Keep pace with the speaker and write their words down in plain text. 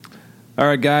All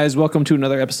right, guys, welcome to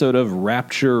another episode of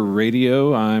Rapture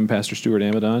Radio. I'm Pastor Stuart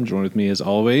Amadon, joined with me as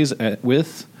always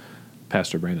with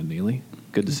Pastor Brandon Neely.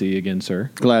 Good to see you again,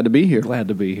 sir. Glad to be here. Glad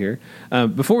to be here.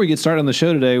 Before we get started on the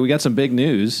show today, we got some big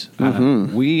news.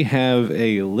 We have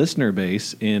a listener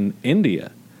base in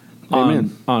India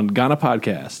on Ghana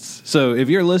Podcasts. So if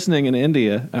you're listening in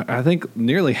India, I think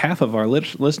nearly half of our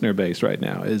listener base right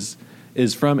now is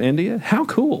from India. How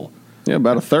cool. Yeah,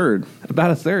 about a third. About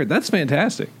a third. That's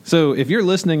fantastic. So if you're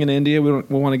listening in India, we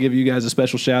want to give you guys a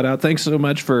special shout out. Thanks so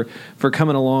much for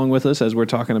coming along with us as we're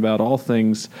talking about all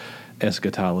things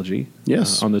eschatology.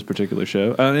 Yes. On this particular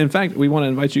show. In fact, we want to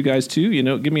invite you guys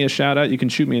to, give me a shout out. You can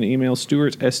shoot me an email,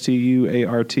 Stuart,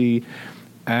 Stuart,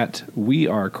 at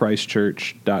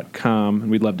wearechristchurch.com. And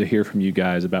we'd love to hear from you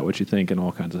guys about what you think and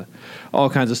all kinds of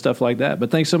stuff like that. But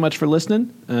thanks so much for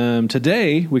listening.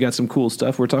 Today, we got some cool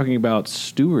stuff. We're talking about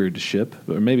stewardship,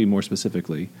 or maybe more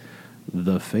specifically,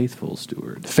 the faithful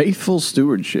steward. Faithful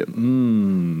stewardship.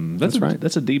 That's right.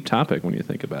 That's a deep topic when you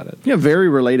think about it. Yeah, very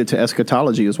related to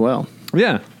eschatology as well.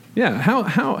 Yeah. Yeah.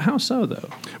 How so, though?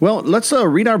 Well, let's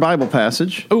read our Bible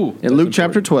passage in Luke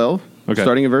chapter 12,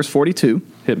 starting in verse 42.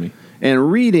 Hit me.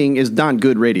 And reading is not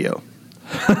good radio.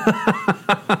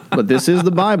 But this is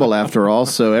the Bible, after all,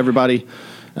 so everybody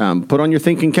put on your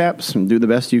thinking caps and do the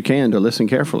best you can to listen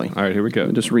carefully. All right, here we go.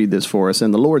 I'll just read this for us.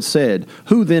 And the Lord said,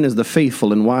 "Who then is the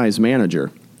faithful and wise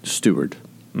manager, steward,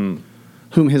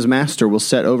 whom his master will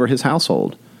set over his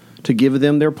household, to give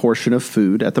them their portion of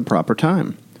food at the proper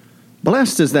time?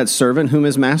 Blessed is that servant whom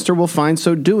his master will find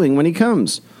so doing when he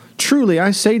comes. Truly,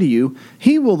 I say to you,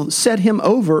 he will set him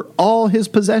over all his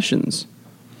possessions."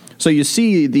 So you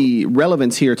see the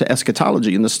relevance here to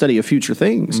eschatology and the study of future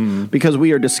things, because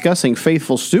we are discussing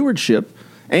faithful stewardship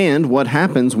and what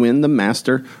happens when the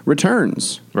master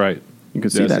returns. Right. You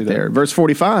can see that there. Verse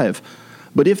 45,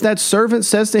 "But if that servant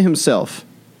says to himself,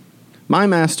 'My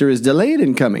master is delayed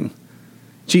in coming,'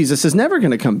 Jesus is never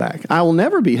going to come back. I will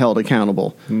never be held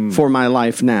accountable for my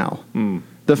life now.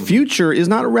 The future is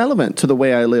not relevant to the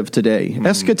way I live today.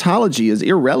 Eschatology is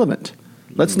irrelevant.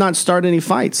 Let's not start any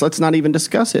fights. Let's not even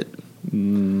discuss it.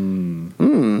 My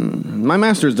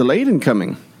master is delayed in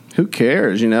coming. Who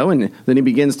cares, And then he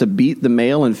begins to beat the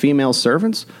male and female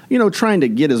servants, trying to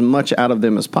get as much out of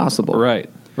them as possible. Right.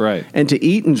 And to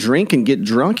eat and drink and get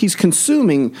drunk, he's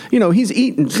consuming, he's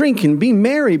eat and drink and be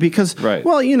merry because, there's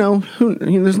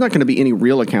not going to be any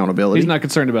real accountability. He's not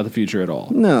concerned about the future at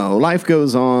all. No, life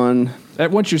goes on.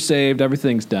 Once you're saved,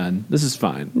 everything's done. This is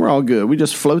fine. We're all good. We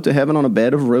just float to heaven on a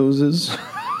bed of roses.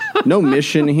 No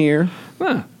mission here.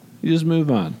 You just move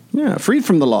on. Yeah, freed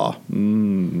from the law.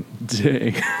 Dang.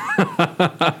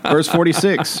 Verse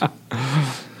 46.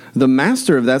 "The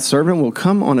master of that servant will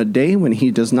come on a day when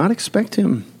he does not expect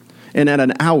him, and at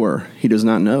an hour he does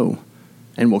not know,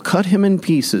 and will cut him in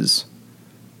pieces."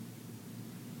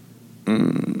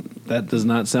 That does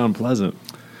not sound pleasant.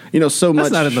 So much.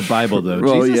 That's not in the Bible, though.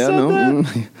 Well, Jesus yeah, said no.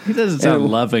 that? He doesn't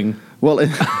sound loving. Well,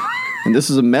 and this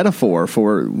is a metaphor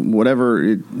for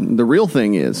whatever the real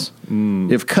thing is.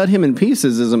 If cut him in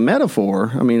pieces is a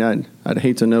metaphor, I'd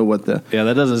hate to know what the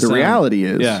reality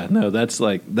is. Yeah, no, that's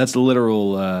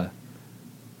literal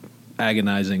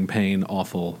agonizing pain,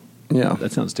 awful. Yeah.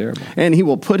 That sounds terrible. And he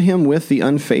will put him with the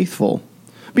unfaithful.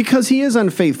 Because he is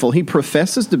unfaithful, he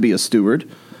professes to be a steward,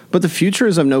 but the future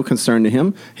is of no concern to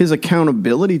him. His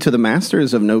accountability to the master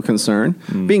is of no concern.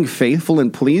 Being faithful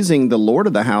and pleasing the Lord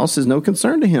of the house is no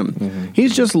concern to him.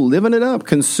 He's just living it up,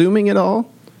 consuming it all,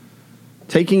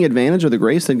 taking advantage of the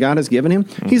grace that God has given him.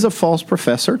 He's a false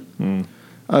professor,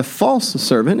 a false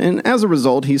servant, and as a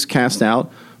result, he's cast out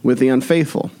with the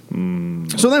unfaithful.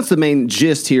 So that's the main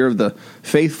gist here of the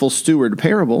faithful steward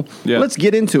parable. Yeah. Let's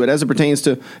get into it as it pertains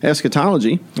to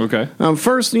eschatology. Okay.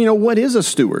 First, what is a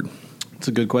steward? It's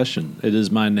a good question. It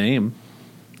is my name,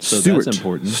 so Steward. that's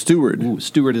important. Steward. Ooh,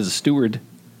 steward is a steward.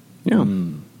 Yeah.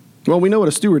 Well, we know what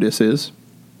a stewardess is.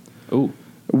 Oh,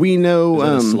 We know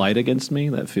is that a slight against me?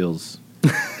 That feels.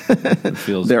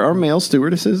 There are male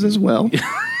stewardesses as well.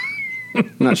 I'm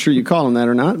not sure you call them that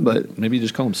or not, but maybe you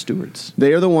just call them stewards.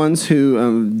 They are the ones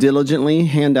who diligently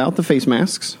hand out the face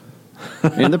masks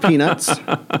and the peanuts.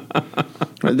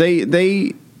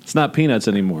 It's not peanuts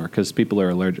anymore because people are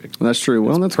allergic. That's true.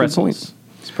 Well, that's pretzels. a good point.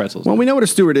 It's pretzels. Well, we know what a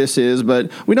stewardess is,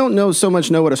 but we don't know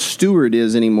what a steward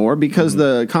is anymore because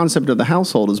the concept of the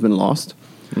household has been lost.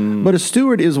 But a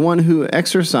steward is one who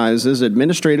exercises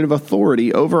administrative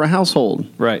authority over a household.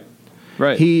 Right.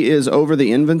 Right. He is over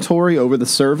the inventory, over the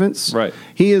servants. Right.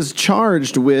 He is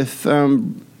charged with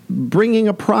bringing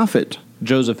a profit.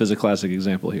 Joseph is a classic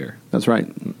example here. That's right.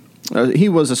 He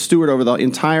was a steward over the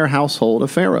entire household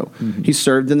of Pharaoh. He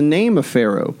served in the name of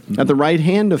Pharaoh, at the right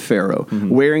hand of Pharaoh,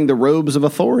 wearing the robes of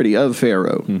authority of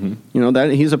Pharaoh.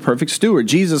 That he's a perfect steward.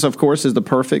 Jesus, of course, is the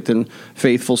perfect and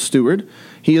faithful steward.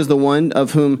 He is the one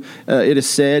of whom it is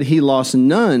said he lost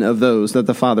none of those that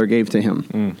the Father gave to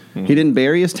him. He didn't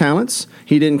bury his talents.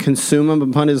 He didn't consume them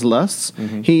upon his lusts.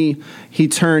 He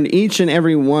turned each and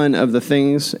every one of the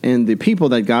things and the people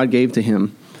that God gave to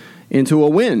him into a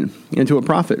win, into a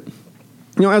profit.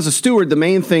 As a steward, the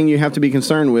main thing you have to be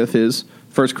concerned with is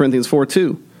 1 Corinthians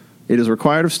 4:2. It is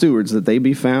required of stewards that they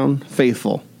be found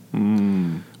faithful.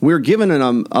 We're given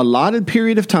an allotted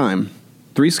period of time,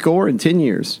 70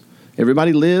 years.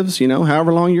 Everybody lives,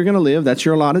 however long you're going to live, that's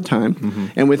your allotted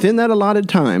time. And within that allotted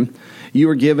time, you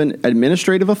are given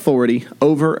administrative authority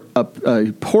over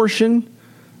a portion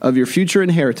of your future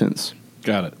inheritance.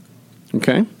 Got it.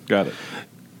 Okay? Got it.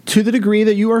 To the degree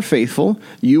that you are faithful,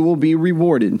 you will be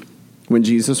rewarded when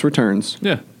Jesus returns.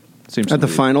 Yeah. Seems at the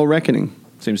final reckoning.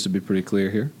 Seems to be pretty clear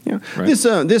here. Yeah. Right.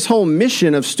 This whole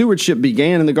mission of stewardship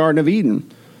began in the Garden of Eden.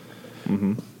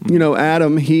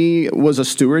 Adam, he was a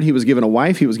steward. He was given a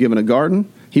wife. He was given a garden.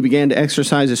 He began to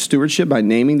exercise his stewardship by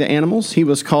naming the animals. He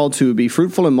was called to be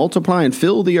fruitful and multiply and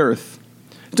fill the earth,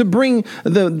 to bring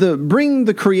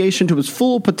the creation to its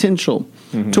full potential,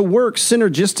 to work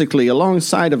synergistically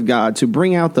alongside of God to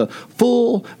bring out the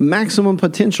full maximum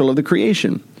potential of the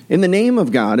creation. In the name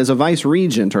of God, as a vice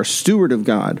regent or steward of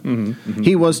God,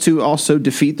 he was to also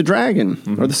defeat the dragon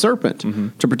or the serpent,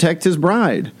 to protect his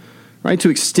bride, right? To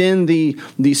extend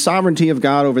the sovereignty of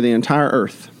God over the entire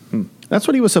earth. That's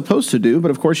what he was supposed to do,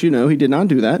 but of course, he did not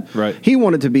do that. Right. He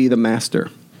wanted to be the master.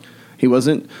 He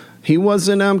wasn't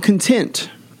content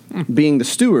being the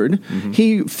steward.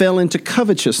 He fell into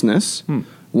covetousness,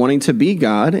 wanting to be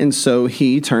God, and so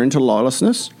he turned to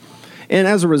lawlessness. And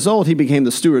as a result, he became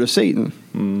the steward of Satan.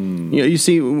 You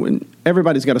see,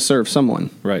 everybody's got to serve someone.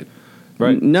 Right.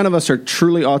 Right. None of us are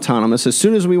truly autonomous. As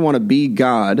soon as we want to be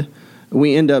God,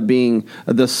 we end up being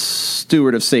the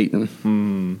steward of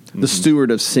Satan, the steward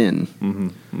of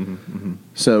sin.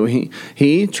 So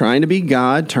he, trying to be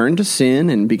God, turned to sin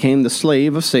and became the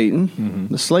slave of Satan,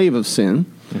 the slave of sin.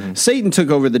 Satan took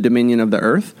over the dominion of the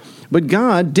earth, but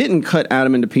God didn't cut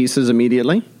Adam into pieces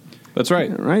immediately. That's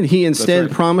right. Right. He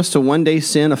instead promised to one day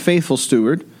send a faithful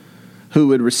steward who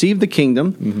would receive the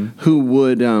kingdom, who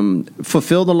would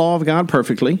fulfill the law of God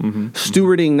perfectly,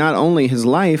 stewarding not only his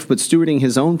life, but stewarding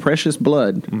his own precious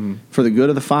blood for the good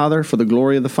of the Father, for the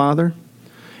glory of the Father.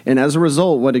 And as a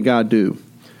result, what did God do?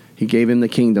 He gave him the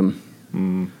kingdom.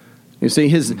 You see,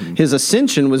 his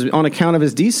ascension was on account of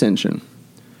his descension.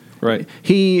 Right.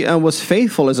 He was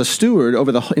faithful as a steward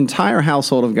over the entire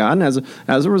household of God, and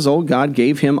as a result, God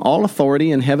gave him all authority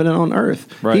in heaven and on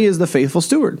earth. Right. He is the faithful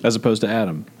steward. As opposed to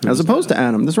Adam. As opposed to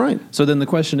Adam, that's right. So then the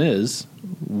question is,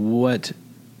 what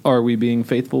are we being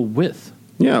faithful with?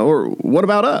 Yeah, or what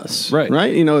about us? Right.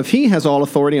 Right? If he has all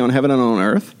authority on heaven and on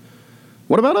earth,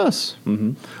 what about us?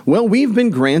 Well, we've been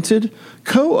granted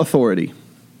co-authority.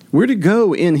 We're to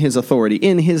go in his authority,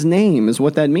 in his name is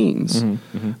what that means.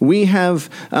 We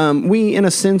in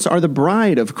a sense are the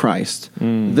bride of Christ,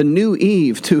 the new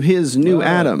Eve to his new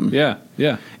Adam.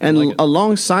 Yeah. And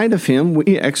alongside of him,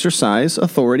 we exercise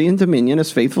authority and dominion as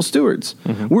faithful stewards.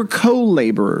 We're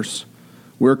co-laborers.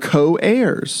 We're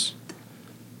co-heirs.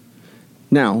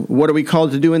 Now, what are we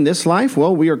called to do in this life?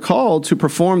 Well, we are called to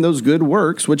perform those good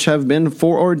works which have been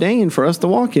foreordained for us to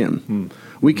walk in.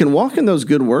 We can walk in those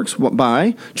good works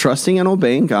by trusting and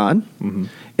obeying God.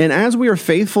 And as we are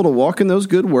faithful to walk in those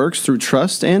good works through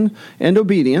trust and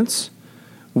obedience,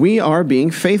 we are being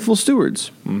faithful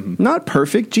stewards. Not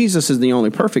perfect. Jesus is the only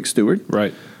perfect steward.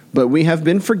 Right. But we have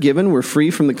been forgiven. We're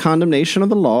free from the condemnation of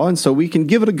the law, and so we can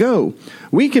give it a go.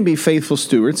 We can be faithful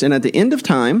stewards, and at the end of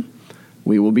time,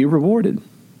 we will be rewarded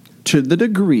to the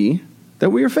degree that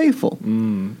we are faithful.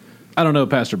 I don't know,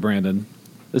 Pastor Brandon.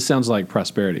 This sounds like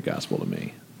prosperity gospel to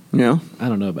me. Yeah. I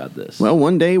don't know about this. Well,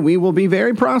 one day we will be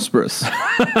very prosperous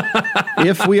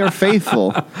if we are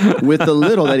faithful with the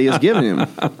little that he has given him.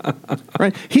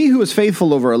 Right? He who is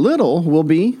faithful over a little will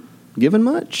be given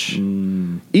much.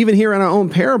 Even here in our own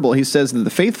parable, he says that the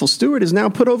faithful steward is now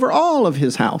put over all of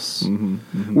his house.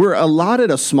 We're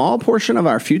allotted a small portion of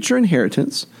our future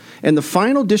inheritance, and the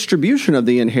final distribution of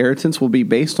the inheritance will be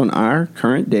based on our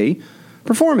current day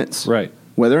performance. Right.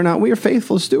 Whether or not we are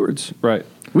faithful stewards. Right.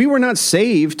 We were not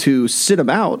saved to sit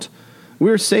about. We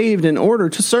were saved in order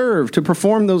to serve, to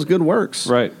perform those good works.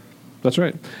 Right. That's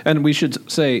right. And we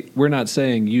should say, we're not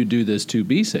saying you do this to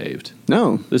be saved.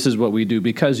 No. This is what we do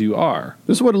because you are.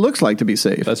 This is what it looks like to be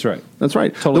saved. That's right. That's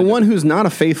right. Totally the one who's not a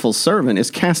faithful servant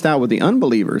is cast out with the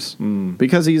unbelievers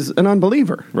because he's an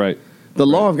unbeliever. Right. The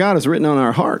law of God is written on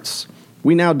our hearts.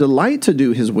 We now delight to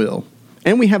do his will.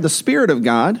 And we have the Spirit of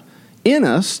God in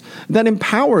us that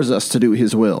empowers us to do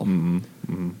his will.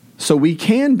 So we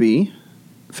can be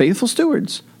faithful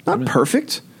stewards. Not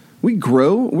perfect. We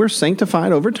grow. We're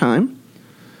sanctified over time.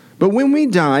 But when we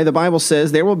die, the Bible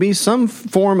says there will be some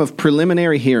form of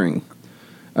preliminary hearing.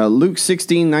 Luke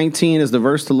 16:19 is the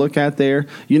verse to look at there.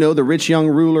 You know, the rich young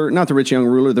ruler, not the rich young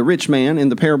ruler, the rich man in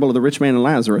the parable of the rich man and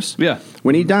Lazarus. Yeah.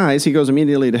 When he dies, he goes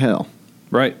immediately to hell.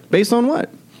 Right. Based on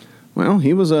what? Well,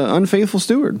 he was an unfaithful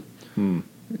steward.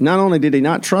 Not only did he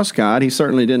not trust God, he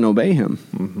certainly didn't obey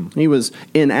him. He was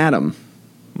in Adam.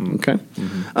 Okay?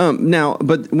 Now,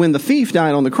 but when the thief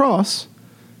died on the cross,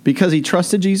 because he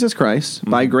trusted Jesus Christ,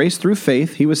 by grace through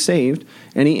faith, he was saved,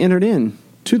 and he entered in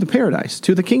to the paradise,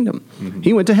 to the kingdom.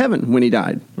 He went to heaven when he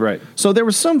died. Right. So there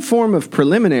was some form of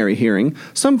preliminary hearing,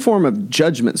 some form of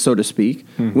judgment, so to speak,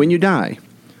 when you die.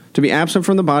 To be absent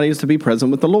from the body is to be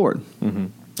present with the Lord,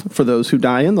 for those who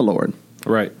die in the Lord.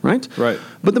 Right. Right? Right.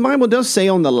 But the Bible does say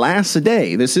on the last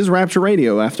day, this is Rapture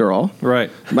Radio after all.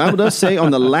 Right. The Bible does say on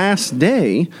the last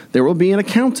day, there will be an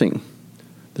accounting.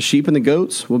 The sheep and the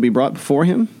goats will be brought before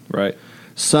him. Right.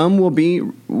 Some will be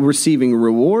receiving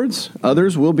rewards.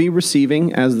 Others will be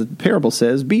receiving, as the parable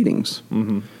says, beatings.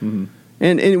 And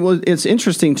it's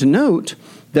interesting to note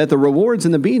that the rewards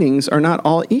and the beatings are not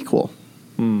all equal.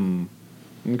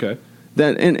 Okay.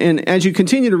 That and as you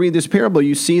continue to read this parable,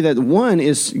 you see that one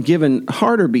is given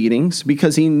harder beatings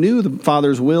because he knew the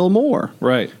Father's will more.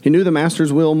 Right. He knew the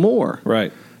Master's will more.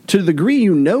 Right. To the degree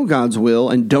you know God's will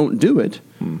and don't do it,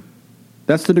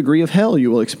 that's the degree of hell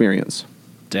you will experience.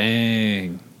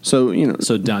 Dang. So,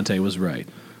 So Dante was right.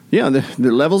 Yeah,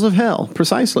 the levels of hell,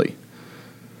 precisely.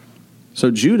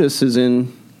 So Judas is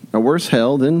in a worse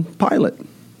hell than Pilate.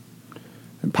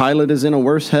 And Pilate is in a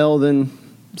worse hell than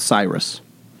Cyrus.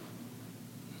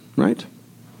 Right?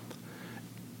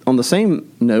 On the same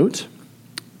note,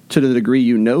 to the degree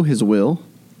you know his will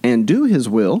and do his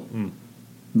will,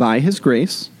 by his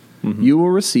grace, you will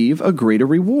receive a greater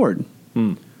reward.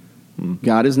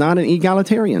 God is not an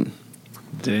egalitarian.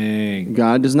 Dang.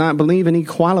 God does not believe in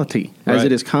equality, as Right.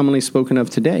 it is commonly spoken of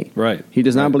today. Right. He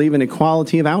does not believe in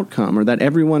equality of outcome, or that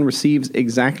everyone receives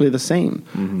exactly the same.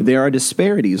 There are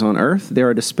disparities on earth. There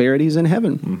are disparities in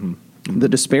heaven. The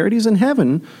disparities in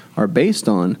heaven are based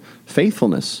on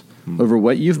faithfulness over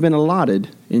what you've been allotted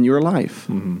in your life.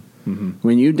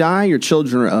 When you die, your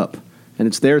children are up, and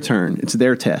it's their turn. It's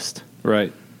their test.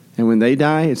 Right. And when they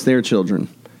die, it's their children.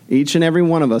 Each and every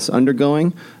one of us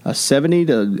undergoing a 70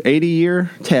 to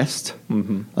 80-year test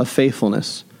of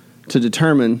faithfulness to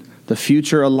determine the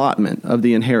future allotment of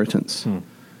the inheritance.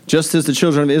 Just as the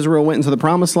children of Israel went into the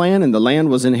promised land and the land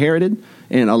was inherited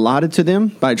and allotted to them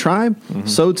by tribe,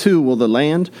 so too will the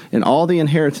land and all the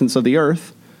inheritance of the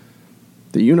earth,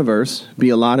 the universe, be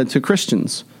allotted to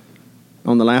Christians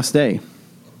on the last day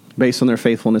based on their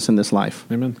faithfulness in this life.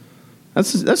 Amen.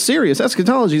 That's serious.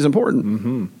 Eschatology is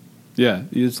important. Yeah.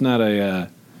 It's not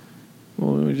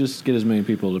we just get as many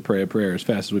people to pray a prayer as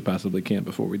fast as we possibly can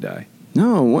before we die.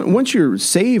 No, once you're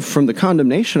saved from the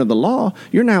condemnation of the law,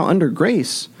 you're now under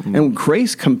grace. And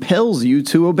grace compels you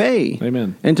to obey.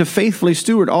 Amen. And to faithfully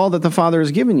steward all that the Father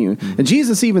has given you. And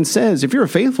Jesus even says, if you're a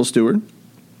faithful steward,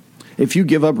 if you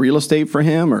give up real estate for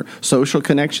him or social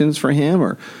connections for him,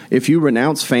 or if you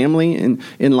renounce family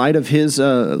in light of his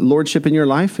lordship in your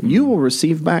life, you will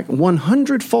receive back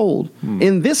 100-fold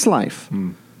in this life.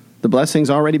 The blessings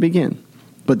already begin.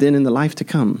 But then in the life to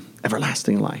come,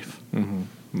 everlasting life.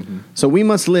 So we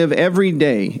must live every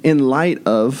day in light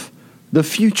of the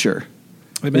future.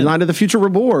 Amen. In light of the future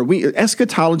reward.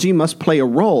 Eschatology must play a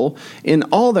role in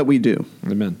all that we do.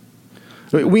 Amen.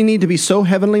 We need to be so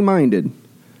heavenly minded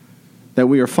that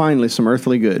we are finally some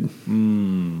earthly good.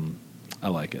 I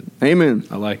like it. Amen.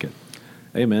 I like it.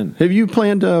 Amen. Have you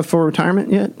planned for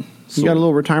retirement yet? You got a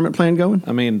little retirement plan going?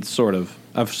 I mean, sort of.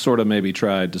 I've sort of maybe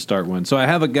tried to start one. So I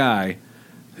have a guy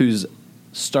who's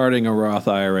starting a Roth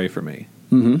IRA for me.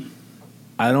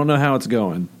 I don't know how it's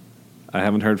going. I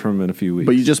haven't heard from him in a few weeks.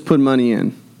 But you just put money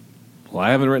in. Well, I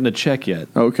haven't written a check yet.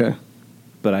 Okay.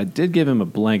 But I did give him a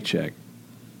blank check.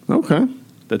 Okay.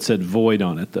 That said void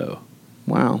on it, though.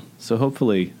 Wow. So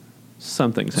hopefully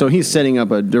something's So he's setting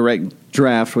up a direct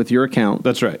draft with your account.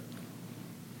 That's right.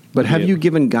 But have you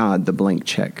given God the blank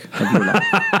check of your life?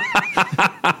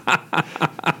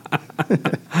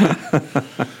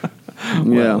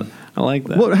 Well, I like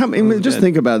that. Well, just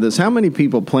think about this. How many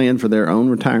people plan for their own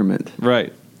retirement?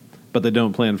 Right. But they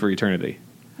don't plan for eternity.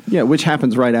 Yeah, which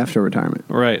happens right after retirement.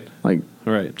 Right. Like,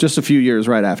 right. Just a few years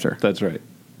right after. That's right.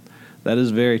 That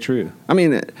is very true. I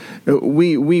mean,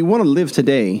 we want to live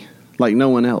today like no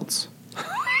one else,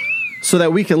 so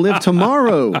that we can live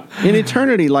tomorrow in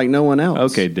eternity like no one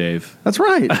else. Okay, Dave. That's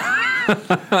right.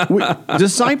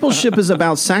 Discipleship is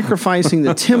about sacrificing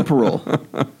the temporal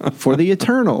for the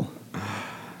eternal.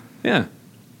 Yeah.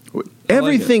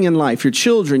 Everything in life, your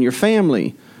children, your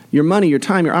family, your money, your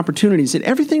time, your opportunities,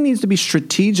 everything needs to be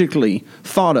strategically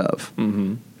thought of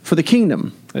for the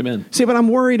kingdom. Amen. See, but I'm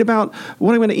worried about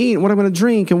what I'm going to eat, what I'm going to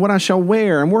drink, and what I shall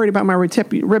wear. I'm worried about my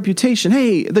reputation.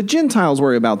 Hey, the Gentiles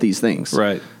worry about these things.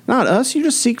 Right. Not us. You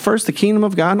just seek first the kingdom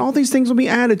of God, and all these things will be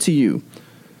added to you.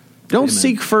 Don't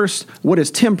seek first what is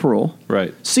temporal.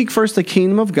 Right. Seek first the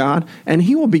kingdom of God, and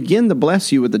he will begin to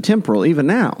bless you with the temporal even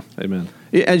now. Amen.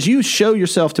 As you show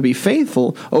yourself to be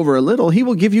faithful over a little, he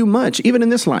will give you much, even in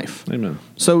this life. Amen.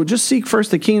 So just seek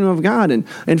first the kingdom of God,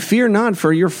 and fear not,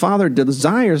 for your Father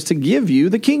desires to give you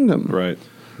the kingdom. Right,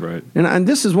 right. And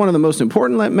this is one of the most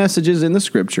important messages in the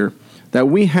Scripture, that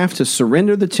we have to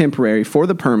surrender the temporary for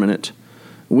the permanent.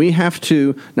 We have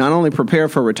to not only prepare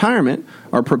for retirement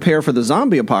or prepare for the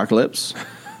zombie apocalypse,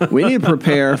 we need to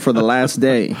prepare for the last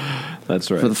day. That's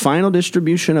right. For the final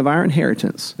distribution of our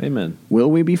inheritance. Amen.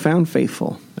 Will we be found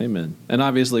faithful? Amen. And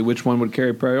obviously, which one would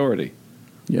carry priority?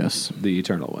 Yes. The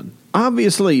eternal one.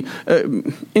 Obviously,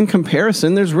 in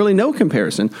comparison, there's really no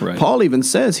comparison. Right. Paul even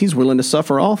says he's willing to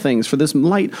suffer all things, for this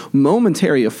light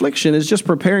momentary affliction is just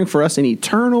preparing for us an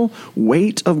eternal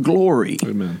weight of glory.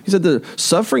 Amen. He said the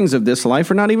sufferings of this life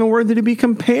are not even worthy to be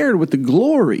compared with the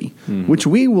glory which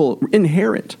we will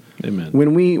inherit. Amen.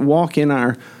 When we walk in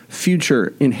our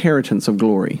future inheritance of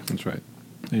glory. That's right.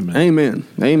 Amen. Amen.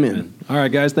 Amen. Amen. All right,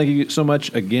 guys, thank you so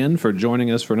much again for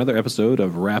joining us for another episode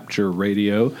of Rapture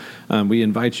Radio. We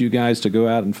invite you guys to go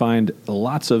out and find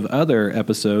lots of other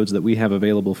episodes that we have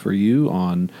available for you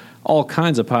on all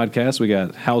kinds of podcasts. We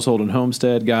got Household and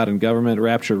Homestead, God and Government,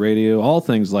 Rapture Radio, all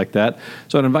things like that.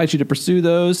 So I'd invite you to pursue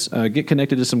those, get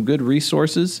connected to some good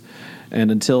resources. And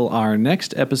until our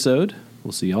next episode,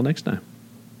 we'll see y'all next time.